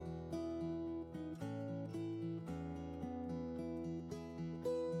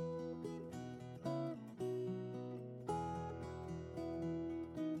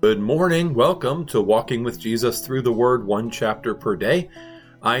Good morning. Welcome to Walking with Jesus Through the Word, one chapter per day.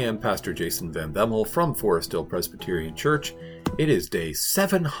 I am Pastor Jason Van Bemmel from Forest Hill Presbyterian Church. It is day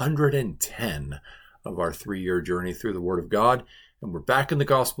 710 of our 3-year journey through the Word of God, and we're back in the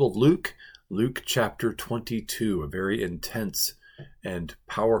Gospel of Luke, Luke chapter 22, a very intense and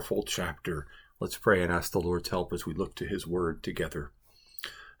powerful chapter. Let's pray and ask the Lord's help as we look to His Word together.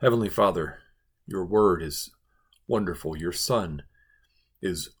 Heavenly Father, your Word is wonderful. Your Son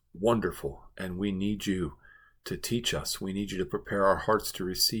is wonderful, and we need you to teach us. We need you to prepare our hearts to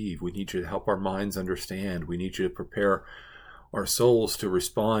receive. We need you to help our minds understand. We need you to prepare our souls to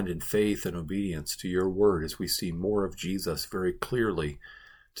respond in faith and obedience to your word as we see more of Jesus very clearly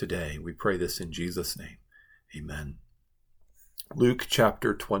today. We pray this in Jesus' name. Amen. Luke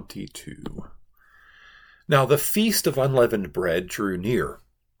chapter 22. Now the feast of unleavened bread drew near,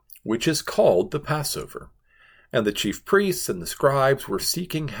 which is called the Passover. And the chief priests and the scribes were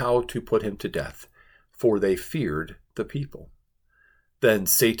seeking how to put him to death, for they feared the people. Then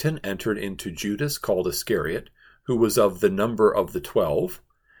Satan entered into Judas, called Iscariot, who was of the number of the 12.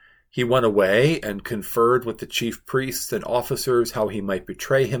 He went away and conferred with the chief priests and officers how he might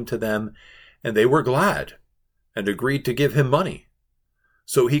betray him to them, and they were glad and agreed to give him money.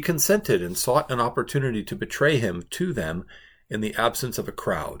 So he consented and sought an opportunity to betray him to them in the absence of a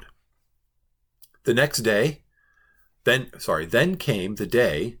crowd. The next day, Then came the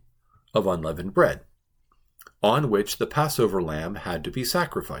day of unleavened bread, on which the Passover lamb had to be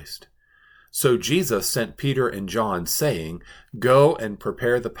sacrificed. So Jesus sent Peter and John, saying, "Go and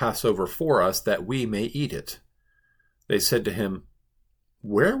prepare the Passover for us, that we may eat it." They said to him,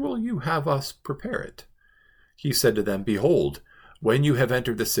 "Where will you have us prepare it?" He said to them, "Behold, when you have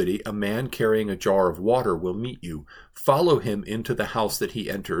entered the city, a man carrying a jar of water will meet you. Follow him into the house that he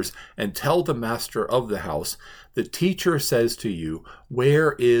enters, and tell the master of the house, 'The teacher says to you,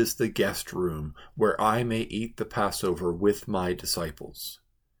 where is the guest room where I may eat the Passover with my disciples?'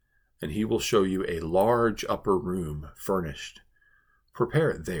 And he will show you a large upper room furnished.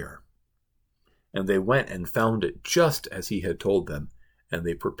 Prepare it there." And they went and found it just as he had told them, and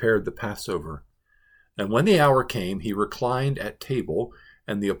they prepared the Passover. And when the hour came, he reclined at table,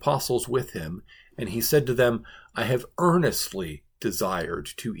 and the apostles with him, and he said to them, "I have earnestly desired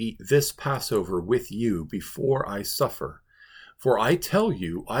to eat this Passover with you before I suffer. For I tell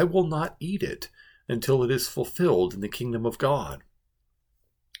you, I will not eat it until it is fulfilled in the kingdom of God."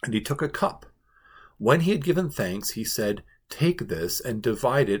 And he took a cup. When he had given thanks, he said, "Take this and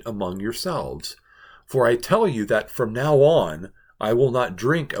divide it among yourselves. For I tell you that from now on I will not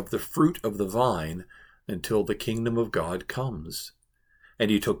drink of the fruit of the vine until the kingdom of God comes." And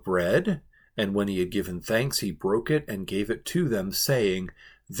he took bread, and when he had given thanks, he broke it and gave it to them, saying,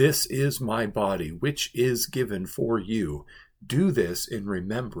 "This is my body, which is given for you. Do this in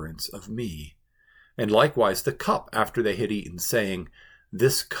remembrance of me." And likewise the cup after they had eaten, saying,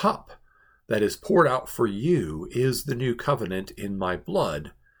 "This cup that is poured out for you is the new covenant in my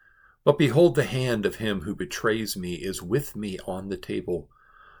blood. But behold, the hand of him who betrays me is with me on the table.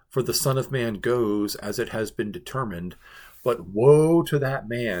 For the Son of Man goes as it has been determined, but woe to that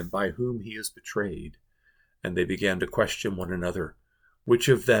man by whom he is betrayed." And they began to question one another, which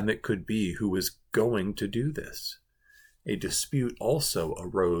of them it could be who was going to do this. A dispute also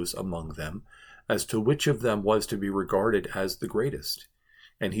arose among them as to which of them was to be regarded as the greatest.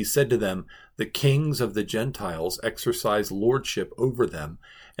 And he said to them, "The kings of the Gentiles exercise lordship over them,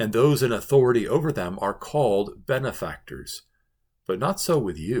 and those in authority over them are called benefactors. But not so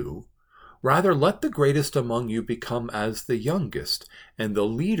with you. Rather, let the greatest among you become as the youngest, and the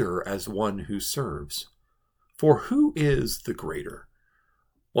leader as one who serves. For who is the greater,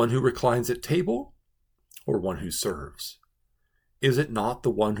 one who reclines at table, or one who serves? Is it not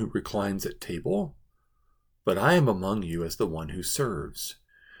the one who reclines at table? But I am among you as the one who serves.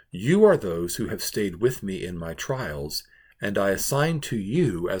 You are those who have stayed with me in my trials, and I assign to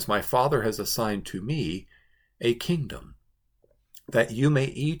you, as my Father has assigned to me, a kingdom, that you may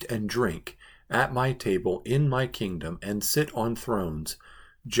eat and drink at my table in my kingdom, and sit on thrones,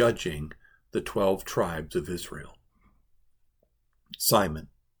 judging the 12 tribes of Israel. Simon,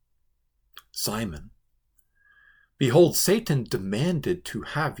 Simon, behold, Satan demanded to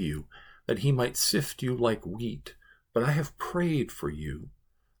have you, that he might sift you like wheat, but I have prayed for you,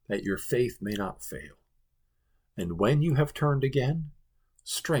 that your faith may not fail. And when you have turned again,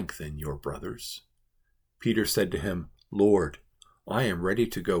 strengthen your brothers." Peter said to him, "Lord, I am ready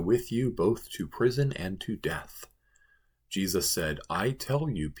to go with you both to prison and to death." Jesus said, "I tell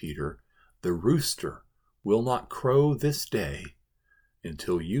you, Peter, the rooster will not crow this day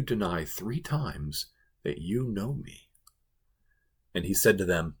until you deny 3 times that you know me." And he said to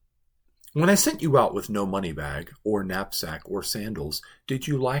them, "When I sent you out with no money bag, or knapsack, or sandals, did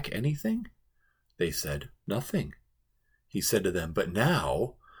you lack anything?" They said, "Nothing." He said to them, "But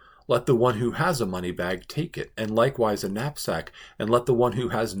now let the one who has a money bag take it, and likewise a knapsack, and let the one who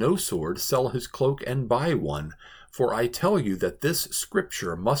has no sword sell his cloak and buy one. For I tell you that this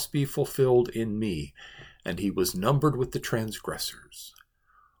scripture must be fulfilled in me." And he was numbered with the transgressors.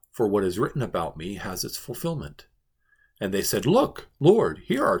 For what is written about me has its fulfillment. And they said, "Look, Lord,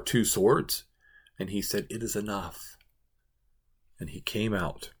 here are 2 swords. And he said, "It is enough." And he came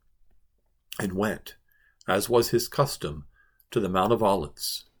out and went, as was his custom, to the Mount of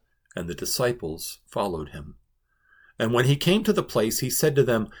Olives, and the disciples followed him. And when he came to the place, he said to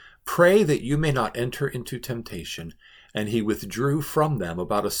them, "Pray that you may not enter into temptation." And he withdrew from them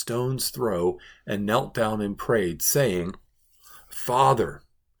about a stone's throw, and knelt down and prayed, saying, "Father,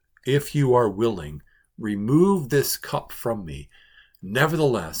 if you are willing, remove this cup from me.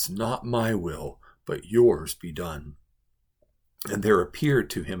 Nevertheless, not my will, but yours be done." And there appeared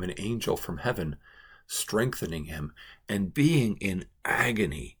to him an angel from heaven, strengthening him, and being in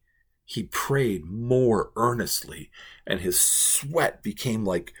agony, he prayed more earnestly, and his sweat became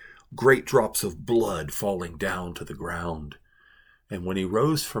like great drops of blood falling down to the ground. And when he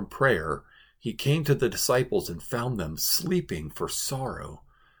rose from prayer, he came to the disciples and found them sleeping for sorrow.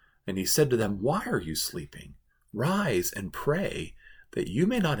 And he said to them, "Why are you sleeping? Rise and pray, that you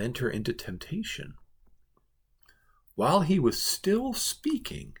may not enter into temptation." While he was still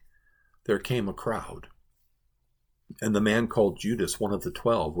speaking, there came a crowd, and the man called Judas, one of the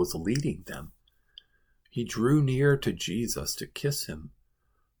 12, was leading them. He drew near to Jesus to kiss him,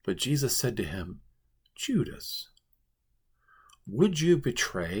 but Jesus said to him, "Judas, would you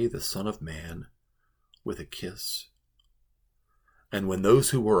betray the Son of Man with a kiss?" And when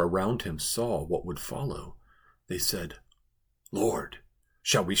those who were around him saw what would follow, they said, "Lord,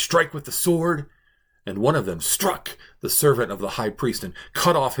 shall we strike with the sword?" And one of them struck the servant of the high priest and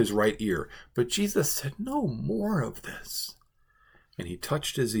cut off his right ear. But Jesus said, "No more of this." And he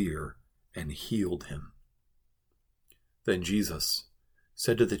touched his ear and healed him. Then Jesus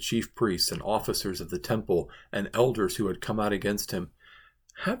said to the chief priests and officers of the temple and elders who had come out against him,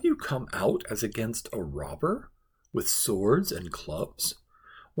 "Have you come out as against a robber, with swords and clubs?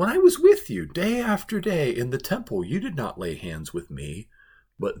 When I was with you day after day in the temple, you did not lay hands with me,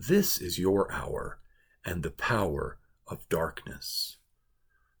 but this is your hour and the power of darkness."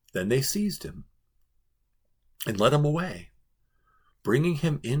 Then they seized him and led him away, bringing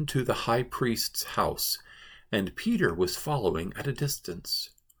him into the high priest's house, and Peter was following at a distance.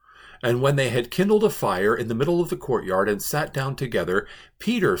 And when they had kindled a fire in the middle of the courtyard and sat down together,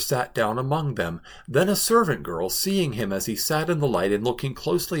 Peter sat down among them. Then a servant girl, seeing him as he sat in the light and looking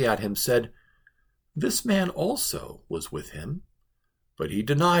closely at him, said, "This man also was with him." But he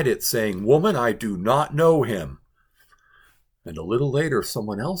denied it, saying, "Woman, I do not know him." And a little later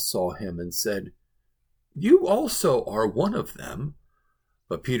someone else saw him and said, "You also are one of them."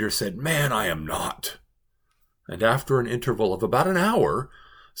 But Peter said, "Man, I am not." And after an interval of about an hour,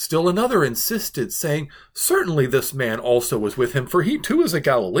 still another insisted, saying, "Certainly this man also was with him, for he too is a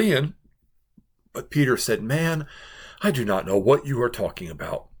Galilean." But Peter said, "Man, I do not know what you are talking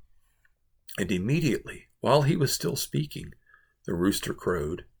about." And immediately, while he was still speaking, the rooster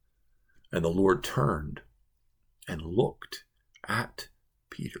crowed, and the Lord turned and looked at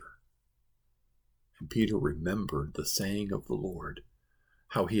Peter. And Peter remembered the saying of the Lord,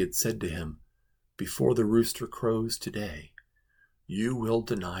 how he had said to him, "Before the rooster crows today, you will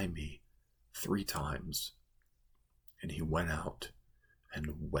deny me 3 times. And he went out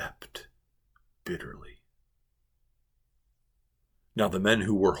and wept bitterly. Now the men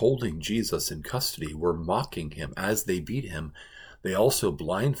who were holding Jesus in custody were mocking him as they beat him. They also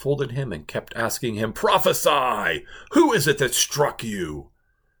blindfolded him and kept asking him, "Prophesy! Who is it that struck you?"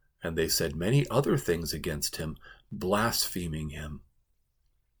 And they said many other things against him, blaspheming him.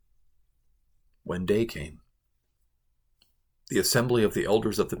 When day came, the assembly of the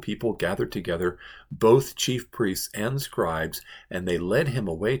elders of the people gathered together, both chief priests and scribes, and they led him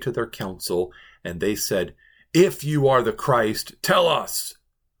away to their council, and they said, "If you are the Christ, tell us."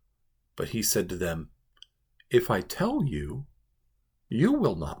 But he said to them, "If I tell you, you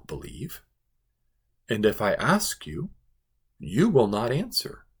will not believe. And if I ask you, you will not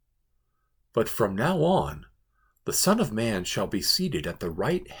answer. But from now on, the Son of Man shall be seated at the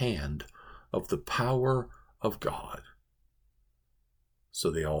right hand of the power of God." So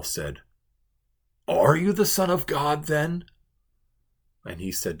they all said, "Are you the Son of God then?" And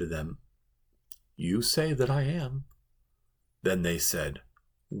he said to them, "You say that I am." Then they said,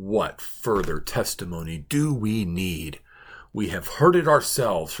 "What further testimony do we need? We have heard it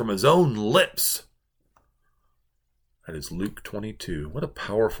ourselves from his own lips. That is Luke 22. What a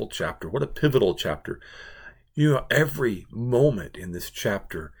powerful chapter. What a pivotal chapter. Every moment in this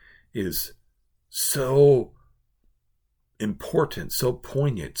chapter is so important, so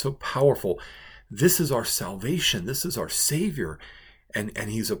poignant, so powerful. This is our salvation. This is our Savior. And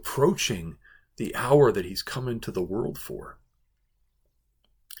he's approaching the hour that he's come into the world for.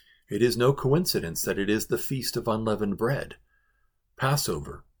 It is no coincidence that it is the Feast of Unleavened Bread,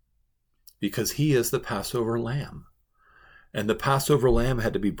 Passover, because he is the Passover lamb. And the Passover lamb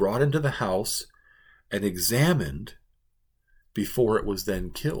had to be brought into the house and examined before it was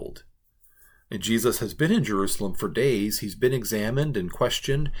then killed. And Jesus has been in Jerusalem for days. He's been examined and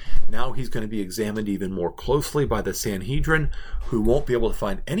questioned. Now he's going to be examined even more closely by the Sanhedrin, who won't be able to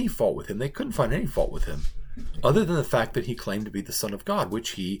find any fault with him. They couldn't find any fault with him, other than the fact that he claimed to be the Son of God,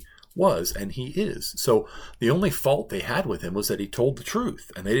 which he was and he is. So the only fault they had with him was that he told the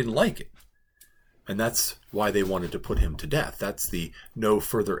truth, and they didn't like it. And that's why they wanted to put him to death. That's the no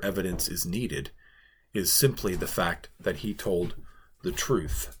further evidence is needed, is simply the fact that he told the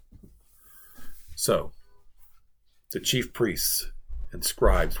truth. So, the chief priests and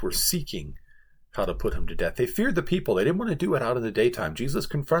scribes were seeking how to put him to death. They feared the people. They didn't want to do it out in the daytime. Jesus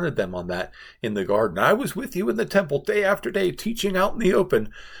confronted them on that in the garden. I was with you in the temple day after day, teaching out in the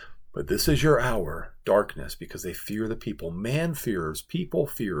open. But this is your hour, darkness, because they fear the people. Man-fearers, people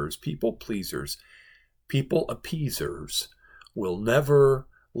pleasers, people appeasers will never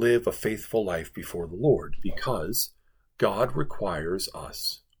live a faithful life before the Lord, because God requires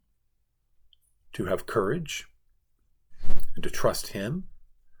us to have courage and to trust him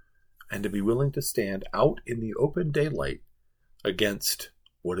and to be willing to stand out in the open daylight against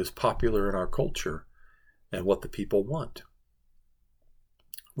what is popular in our culture and what the people want.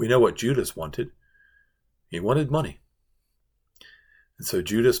 We know what Judas wanted. He wanted money. And so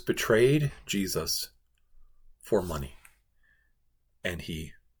Judas betrayed Jesus for money. And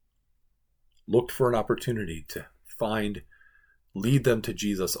he looked for an opportunity to lead them to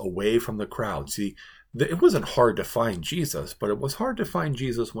Jesus away from the crowd. See, it wasn't hard to find Jesus, but it was hard to find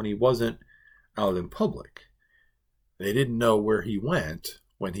Jesus when he wasn't out in public. They didn't know where he went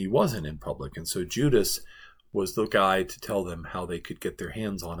when he wasn't in public. And so Judas was the guy to tell them how they could get their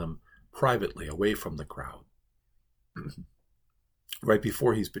hands on him privately, away from the crowd. Right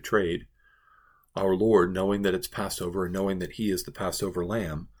before he's betrayed, our Lord, knowing that it's Passover and knowing that he is the Passover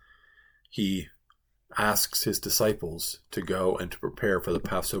lamb, he asks his disciples to go and to prepare for the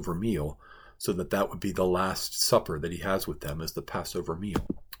Passover meal, so that would be the last supper that he has with them, as the Passover meal.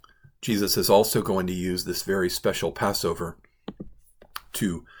 Jesus is also going to use this very special Passover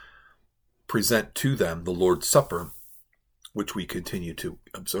to present to them the Lord's Supper, which we continue to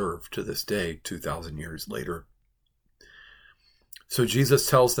observe to this day, 2,000 years later. So Jesus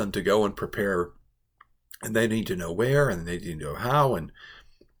tells them to go and prepare, and they need to know where, and they need to know how, and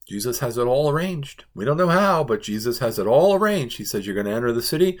Jesus has it all arranged. We don't know how, but Jesus has it all arranged. He says, you're going to enter the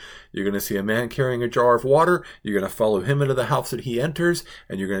city, you're going to see a man carrying a jar of water, you're going to follow him into the house that he enters,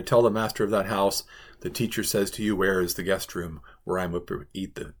 and you're going to tell the master of that house, the teacher says to you, where is the guest room where I'm going to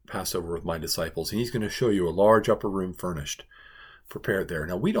eat the Passover with my disciples? And he's going to show you a large upper room furnished, prepared there.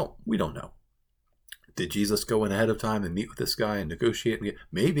 Now, we don't know. Did Jesus go in ahead of time and meet with this guy and negotiate?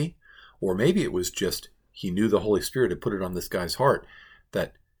 Maybe. Or maybe it was just he knew the Holy Spirit had put it on this guy's heart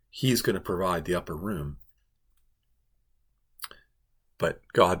that he's going to provide the upper room. But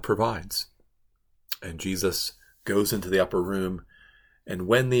God provides. And Jesus goes into the upper room. And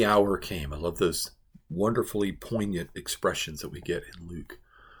when the hour came, I love those wonderfully poignant expressions that we get in Luke.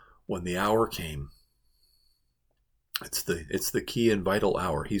 When the hour came, it's the key and vital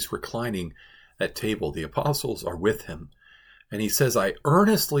hour. He's reclining at table. The apostles are with him. And he says, I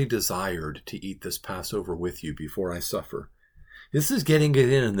earnestly desired to eat this Passover with you before I suffer. This is getting it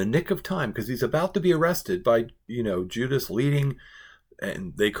in the nick of time, because he's about to be arrested by, Judas leading,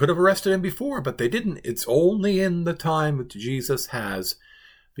 and they could have arrested him before, but they didn't. It's only in the time that Jesus has,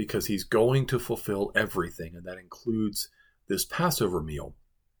 because he's going to fulfill everything, and that includes this Passover meal.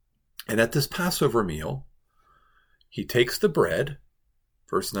 And at this Passover meal, he takes the bread,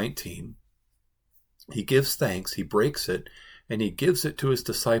 verse 19, he gives thanks, he breaks it, and he gives it to his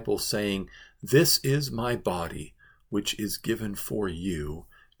disciples, saying, this is my body, which is given for you.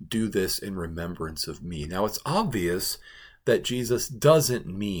 Do this in remembrance of me. Now, it's obvious that Jesus doesn't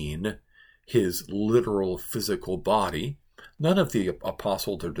mean his literal physical body. None of the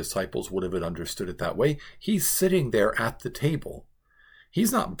apostles or disciples would have understood it that way. He's sitting there at the table.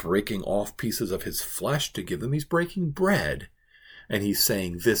 He's not breaking off pieces of his flesh to give them. He's breaking bread. And he's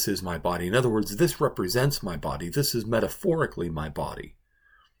saying, this is my body. In other words, this represents my body. This is metaphorically my body.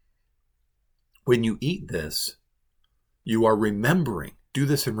 When you eat this, you are remembering. Do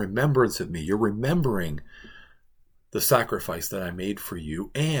this in remembrance of me. You're remembering the sacrifice that I made for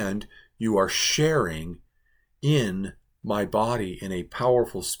you, and you are sharing in my body in a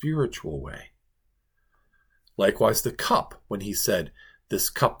powerful spiritual way. Likewise, the cup, when he said, this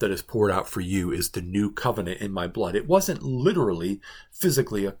cup that is poured out for you is the new covenant in my blood. It wasn't literally,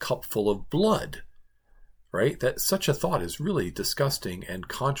 physically a cup full of blood, right? That such a thought is really disgusting and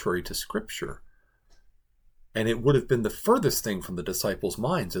contrary to Scripture. And it would have been the furthest thing from the disciples'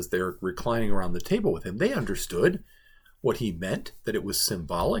 minds as they're reclining around the table with him. They understood what he meant, that it was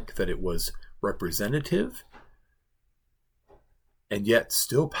symbolic, that it was representative, and yet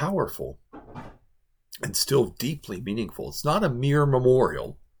still powerful and still deeply meaningful. It's not a mere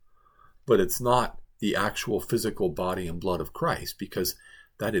memorial, but it's not the actual physical body and blood of Christ, because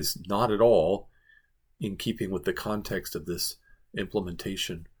that is not at all in keeping with the context of this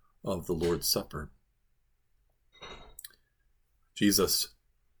implementation of the Lord's Supper. Jesus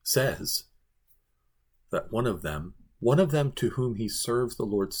says that one of them to whom he serves the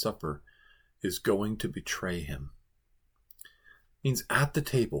Lord's Supper is going to betray him. It means at the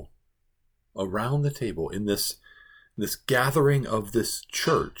table, around the table, in this gathering of this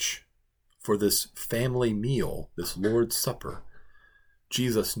church for this family meal, this Lord's Supper,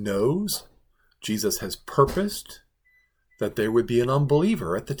 Jesus knows, Jesus has purposed that there would be an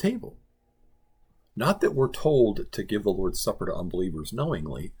unbeliever at the table. Not that we're told to give the Lord's Supper to unbelievers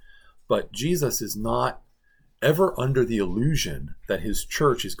knowingly, but Jesus is not ever under the illusion that his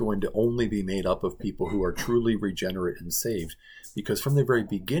church is going to only be made up of people who are truly regenerate and saved, because from the very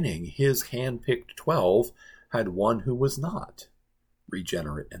beginning, his hand-picked 12 had one who was not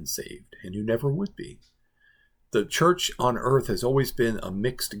regenerate and saved, and who never would be. The church on earth has always been a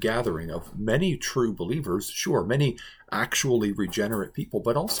mixed gathering of many true believers, sure, many actually regenerate people,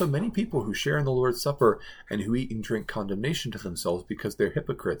 but also many people who share in the Lord's Supper and who eat and drink condemnation to themselves because they're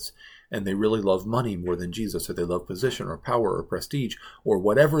hypocrites and they really love money more than Jesus, or they love position or power or prestige or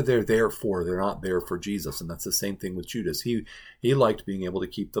whatever they're there for. They're not there for Jesus. And that's the same thing with Judas. He liked being able to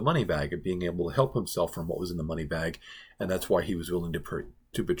keep the money bag and being able to help himself from what was in the money bag. And that's why he was willing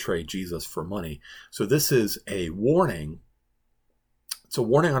to betray Jesus for money. So this is a warning. It's a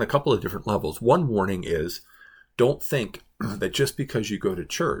warning on a couple of different levels. One warning is, don't think that just because you go to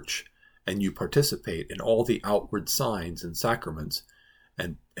church and you participate in all the outward signs and sacraments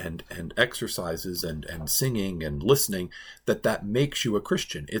and exercises and singing and listening, that makes you a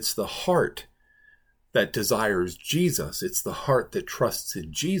Christian. It's the heart that desires Jesus. It's the heart that trusts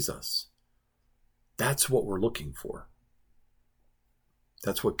in Jesus. That's what we're looking for.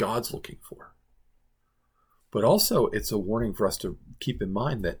 That's what God's looking for. But also, it's a warning for us to keep in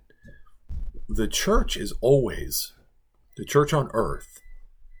mind that the church on earth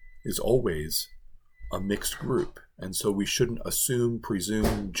is always a mixed group. And so we shouldn't assume,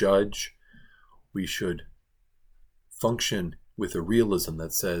 presume, judge. We should function with a realism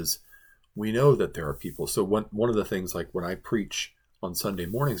that says, we know that there are people. So one of the things, like when I preach on Sunday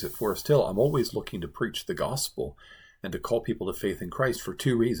mornings at Forest Hill, I'm always looking to preach the gospel and to call people to faith in Christ for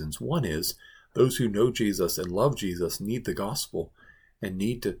two reasons. One is, those who know Jesus and love Jesus need the gospel and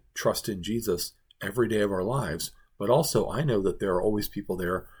need to trust in Jesus every day of our lives. But also, I know that there are always people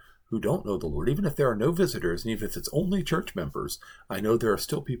there who don't know the Lord. Even if there are no visitors, and even if it's only church members, I know there are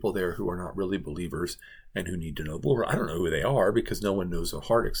still people there who are not really believers and who need to know the Lord. I don't know who they are, because no one knows the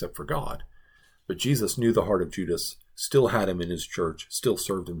heart except for God. But Jesus knew the heart of Judas, still had him in his church, still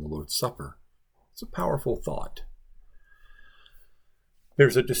served him the Lord's Supper. It's a powerful thought.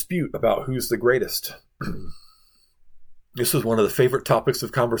 There's a dispute about who's the greatest. This is one of the favorite topics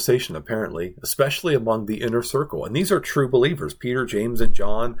of conversation, apparently, especially among the inner circle. And these are true believers: Peter, James, and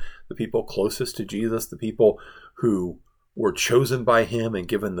John, the people closest to Jesus, the people who were chosen by him and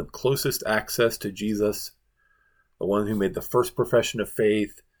given the closest access to Jesus, the one who made the first profession of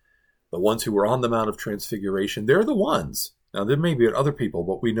faith, the ones who were on the Mount of Transfiguration. They're the ones. Now, there may be other people,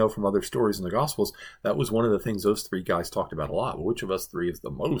 but we know from other stories in the Gospels, that was one of the things those three guys talked about a lot. Well, which of us three is the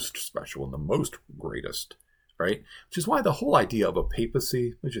most special and the most greatest, right? Which is why the whole idea of a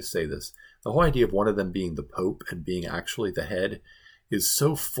papacy, let's just say this, the whole idea of one of them being the Pope and being actually the head is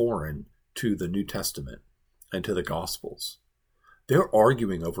so foreign to the New Testament and to the Gospels. They're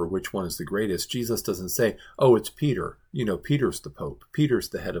arguing over which one is the greatest. Jesus doesn't say, oh, it's Peter. Peter's the Pope. Peter's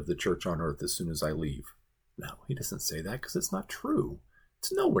the head of the church on earth as soon as I leave. No, he doesn't say that, because it's not true.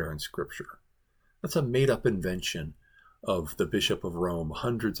 It's nowhere in Scripture. That's a made-up invention of the Bishop of Rome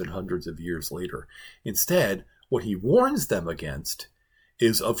hundreds and hundreds of years later. Instead, What he warns them against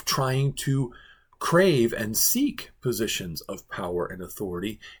is of trying to crave and seek positions of power and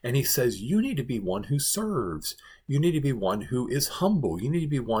authority. And he says, you need to be one who serves. You need to be one who is humble. You need to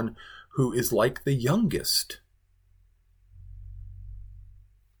be one who is like the youngest.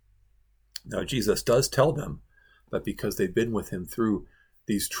 Now, Jesus does tell them that because they've been with him through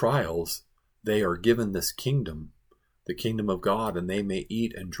these trials, they are given this kingdom, the kingdom of God, and they may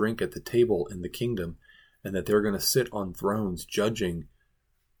eat and drink at the table in the kingdom, and that they're going to sit on thrones judging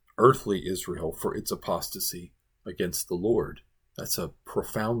earthly Israel for its apostasy against the Lord. That's a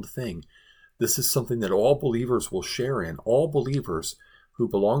profound thing. This is something that all believers will share in. All believers who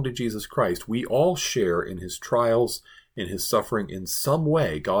belong to Jesus Christ, we all share in his trials, in his suffering in some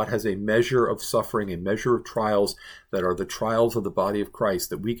way. God has a measure of suffering, a measure of trials that are the trials of the body of Christ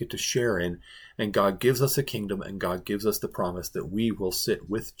that we get to share in. And God gives us a kingdom, and God gives us the promise that we will sit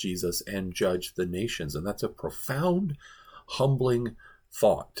with Jesus and judge the nations. And that's a profound, humbling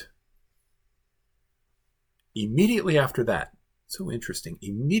thought. Immediately after that, so interesting,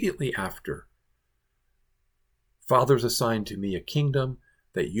 immediately after, Father's assigned to me a kingdom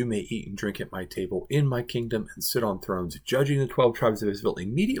that you may eat and drink at my table in my kingdom and sit on thrones, judging the 12 tribes of Israel.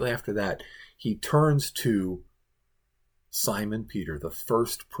 Immediately after that, he turns to Simon Peter, the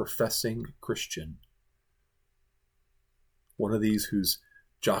first professing Christian, one of these who's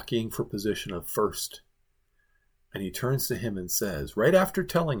jockeying for position of first. And he turns to him and says, right after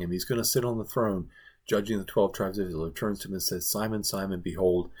telling him he's going to sit on the throne, judging the 12 tribes of Israel, he turns to him and says, Simon, Simon,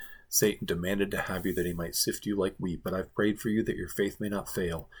 behold, Satan demanded to have you that he might sift you like wheat, but I've prayed for you that your faith may not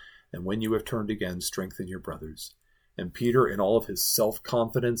fail. And when you have turned again, strengthen your brothers. And Peter, in all of his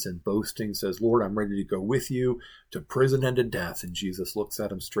self-confidence and boasting, says, Lord, I'm ready to go with you to prison and to death. And Jesus looks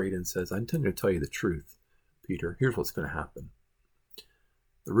at him straight and says, I intend to tell you the truth, Peter. Here's what's going to happen.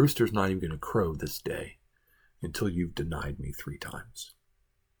 The rooster's not even going to crow this day until you've denied me 3 times.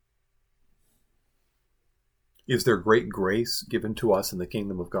 Is there great grace given to us in the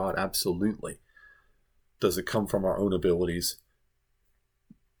kingdom of God? Absolutely. Does it come from our own abilities?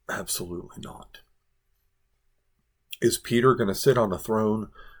 Absolutely not. Is Peter going to sit on a throne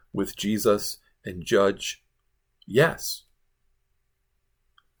with Jesus and judge? Yes.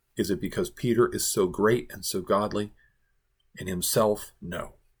 Is it because Peter is so great and so godly in himself?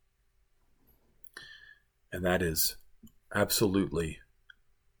 No. And that is absolutely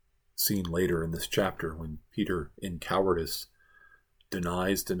seen later in this chapter when Peter, in cowardice,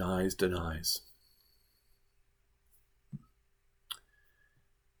 denies.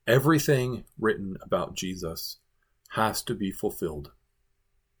 Everything written about Jesus has to be fulfilled,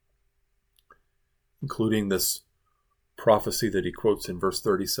 including this prophecy that he quotes in verse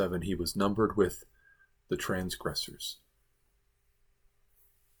 37, he was numbered with the transgressors.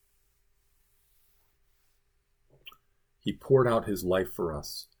 He poured out his life for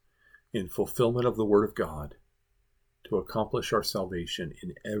us in fulfillment of the Word of God to accomplish our salvation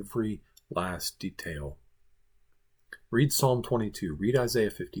in every last detail. Read Psalm 22, read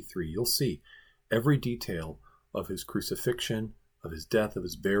Isaiah 53. You'll see every detail of his crucifixion, of his death, of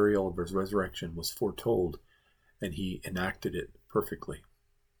his burial, of his resurrection was foretold, and he enacted it perfectly.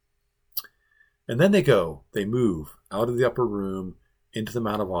 And then they move out of the upper room into the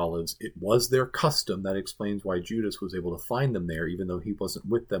Mount of Olives. It was their custom. That explains why Judas was able to find them there, even though he wasn't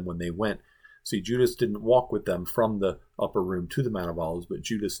with them when they went. See, Judas didn't walk with them from the upper room to the Mount of Olives, but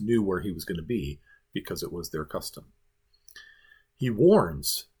Judas knew where he was going to be because it was their custom. He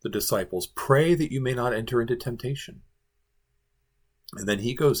warns the disciples, pray that you may not enter into temptation. And then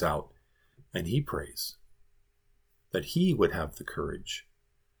he goes out and he prays that he would have the courage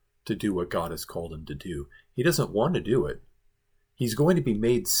to do what God has called him to do. He doesn't want to do it. He's going to be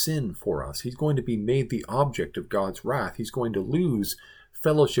made sin for us. He's going to be made the object of God's wrath. He's going to lose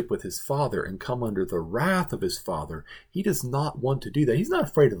fellowship with his Father and come under the wrath of his Father. He does not want to do that. He's not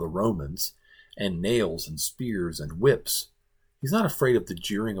afraid of the Romans and nails and spears and whips. He's not afraid of the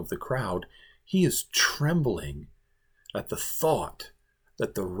jeering of the crowd. He is trembling at the thought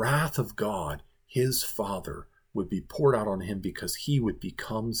that the wrath of God, his Father, would be poured out on him because he would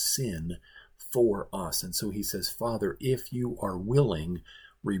become sin for us. And so he says, Father, if you are willing,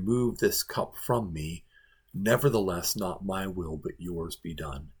 remove this cup from me. Nevertheless, not my will, but yours be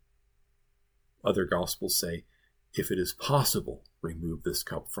done. Other Gospels say, if it is possible, remove this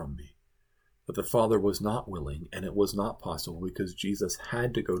cup from me. But the Father was not willing, and it was not possible because Jesus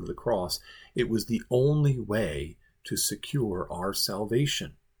had to go to the cross. It was the only way to secure our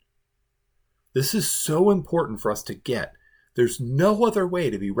salvation. This is so important for us to get. There's no other way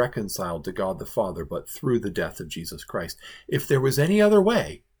to be reconciled to God the Father but through the death of Jesus Christ. If there was any other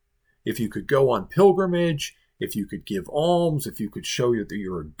way, if you could go on pilgrimage, if you could give alms, if you could show that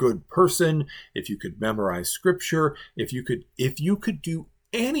you're a good person, if you could memorize scripture, if you could do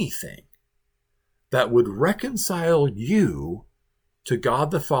anything that would reconcile you to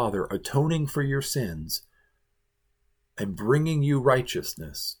God the Father, atoning for your sins and bringing you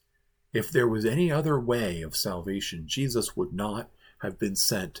righteousness, if there was any other way of salvation, Jesus would not have been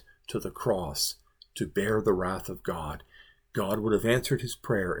sent to the cross to bear the wrath of God. God would have answered his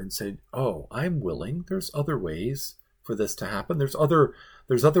prayer and said, "Oh, I'm willing. There's other ways for this to happen. There's other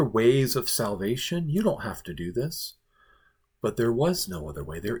ways of salvation. You don't have to do this." But there was no other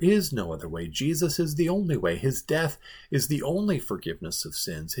way. There is no other way. Jesus is the only way. His death is the only forgiveness of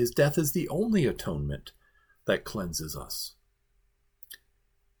sins. His death is the only atonement that cleanses us.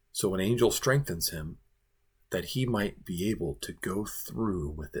 So an angel strengthens him that he might be able to go through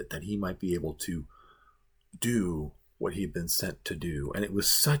with it, that he might be able to do what he'd been sent to do. And it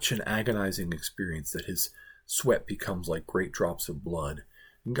was such an agonizing experience that his sweat becomes like great drops of blood.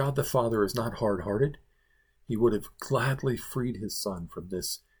 And God the Father is not hard-hearted. He would have gladly freed his Son from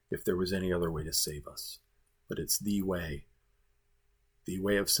this if there was any other way to save us. But it's the way. The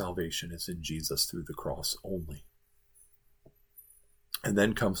way of salvation is in Jesus through the cross only. And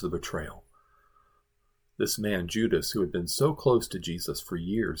then comes the betrayal. This man, Judas, who had been so close to Jesus for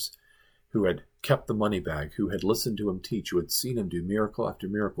years, who had kept the money bag, who had listened to him teach, who had seen him do miracle after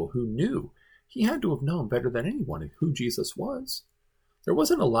miracle, who knew, he had to have known better than anyone who Jesus was. There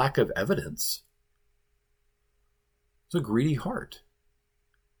wasn't a lack of evidence. It was a greedy heart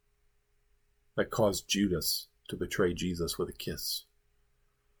that caused Judas to betray Jesus with a kiss.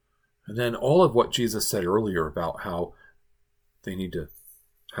 And then all of what Jesus said earlier about how they need to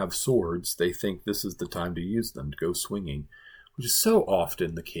have swords, they think this is the time to use them, to go swinging, which is so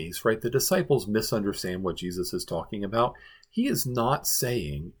often the case, right? The disciples misunderstand what Jesus is talking about. He is not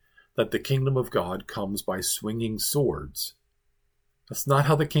saying that the kingdom of God comes by swinging swords. That's not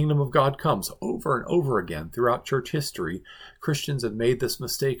how the kingdom of God comes. Over and over again throughout church history, Christians have made this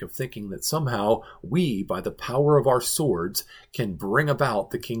mistake of thinking that somehow we, by the power of our swords, can bring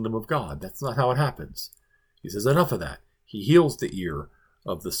about the kingdom of God. That's not how it happens. He says, enough of that. He heals the ear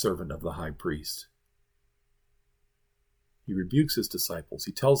of the servant of the high priest. He rebukes his disciples.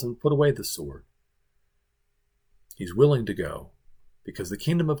 He tells them, put away the sword. He's willing to go because the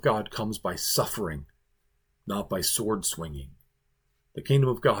kingdom of God comes by suffering, not by sword swinging. The kingdom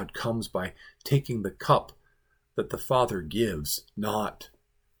of God comes by taking the cup that the Father gives, not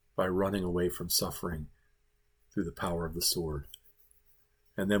by running away from suffering through the power of the sword.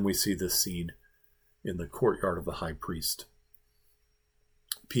 And then we see this scene in the courtyard of the high priest.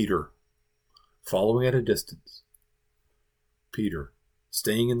 Peter, following at a distance. Peter,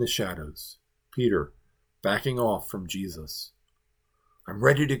 staying in the shadows. Peter, backing off from Jesus. I'm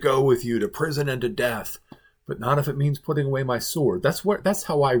ready to go with you to prison and to death, but not if it means putting away my sword. That's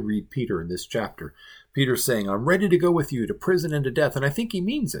how I read Peter in this chapter. Peter's saying, I'm ready to go with you to prison and to death, and I think he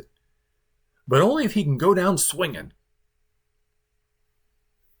means it. But only if he can go down swinging.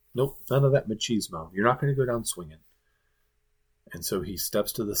 Nope, none of that machismo. You're not going to go down swinging. And so he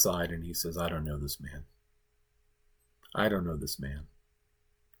steps to the side and he says, I don't know this man. I don't know this man.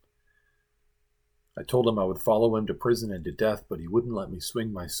 I told him I would follow him to prison and to death, but he wouldn't let me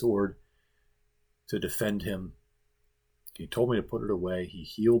swing my sword to defend him. He told me to put it away. He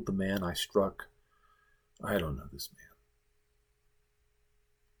healed the man I struck. I don't know this man.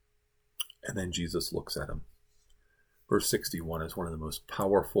 And then Jesus looks at him. Verse 61 is one of the most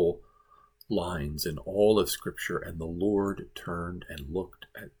powerful lines in all of Scripture. And the Lord turned and looked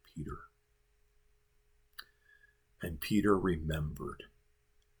at Peter. And Peter remembered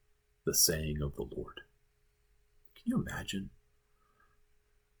the saying of the Lord. Can you imagine?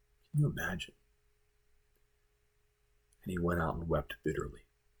 Can you imagine? And he went out and wept bitterly.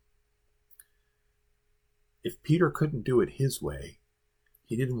 If Peter couldn't do it his way,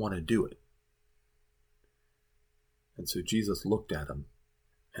 he didn't want to do it. And so Jesus looked at him,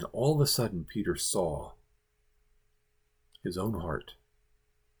 and all of a sudden Peter saw his own heart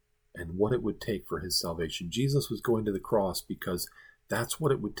and what it would take for his salvation. Jesus was going to the cross because that's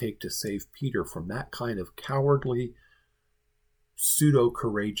what it would take to save Peter from that kind of cowardly,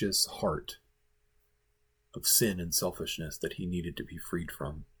 pseudo-courageous heart of sin and selfishness that he needed to be freed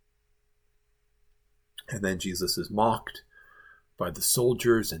from. And then Jesus is mocked by the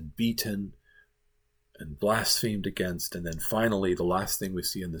soldiers and beaten and blasphemed against. And then finally, the last thing we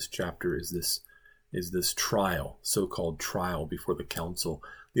see in this chapter is this trial, so-called trial before the council.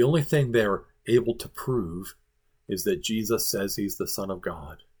 The only thing they're able to prove is that Jesus says he's the Son of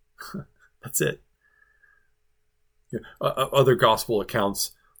God. That's it. Other gospel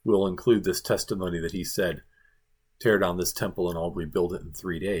accounts will include this testimony that he said, tear down this temple and I'll rebuild it in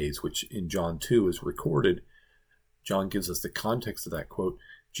 3 days, which in John 2 is recorded. John gives us the context of that quote.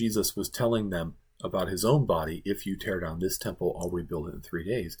 Jesus was telling them about his own body. If you tear down this temple, I'll rebuild it in 3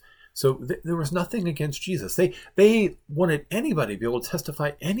 days. So there was nothing against Jesus. They wanted anybody to be able to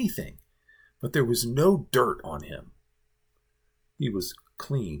testify anything, but there was no dirt on him. He was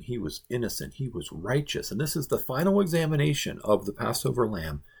clean. He was innocent. He was righteous. And this is the final examination of the Passover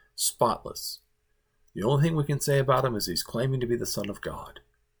lamb, spotless. The only thing we can say about him is he's claiming to be the Son of God.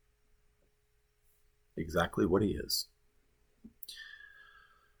 Exactly what he is.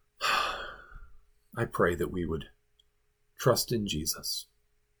 I pray that we would trust in Jesus.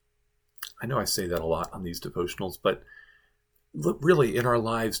 I know I say that a lot on these devotionals, but look, really in our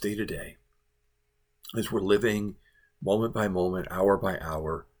lives day to day, as we're living moment by moment, hour by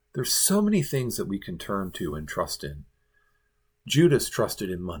hour, there's so many things that we can turn to and trust in. Judas trusted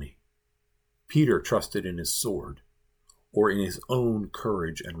in money. Peter trusted in his sword or in his own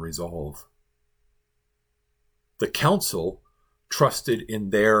courage and resolve. The council trusted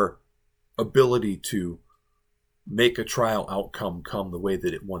in their ability to make a trial outcome come the way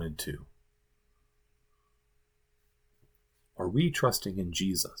that it wanted to. Are we trusting in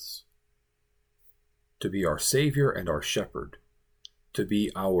Jesus to be our Savior and our Shepherd, to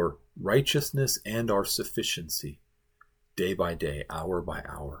be our righteousness and our sufficiency, day by day, hour by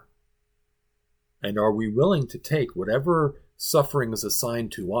hour? And are we willing to take whatever suffering is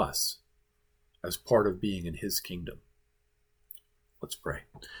assigned to us as part of being in his kingdom? Let's pray.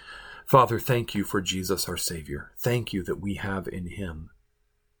 Father, thank you for Jesus, our Savior. Thank you that we have in him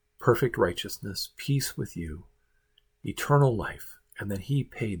perfect righteousness, peace with you, eternal life, and that he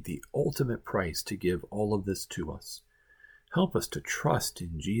paid the ultimate price to give all of this to us. Help us to trust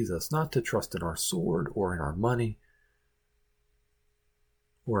in Jesus, not to trust in our sword or in our money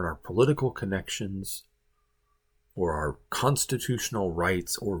or in our political connections or our constitutional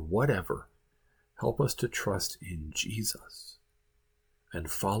rights or whatever. Help us to trust in Jesus and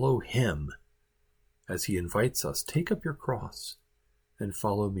follow him as he invites us. Take up your cross and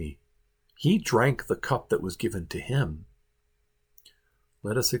follow me. He drank the cup that was given to him.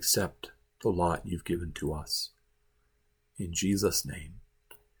 Let us accept the lot you've given to us. In Jesus' name,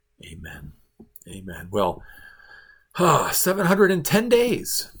 amen. Amen. Well, 710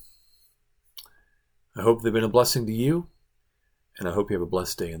 days. I hope they've been a blessing to you, and I hope you have a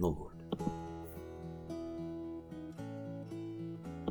blessed day in the Lord.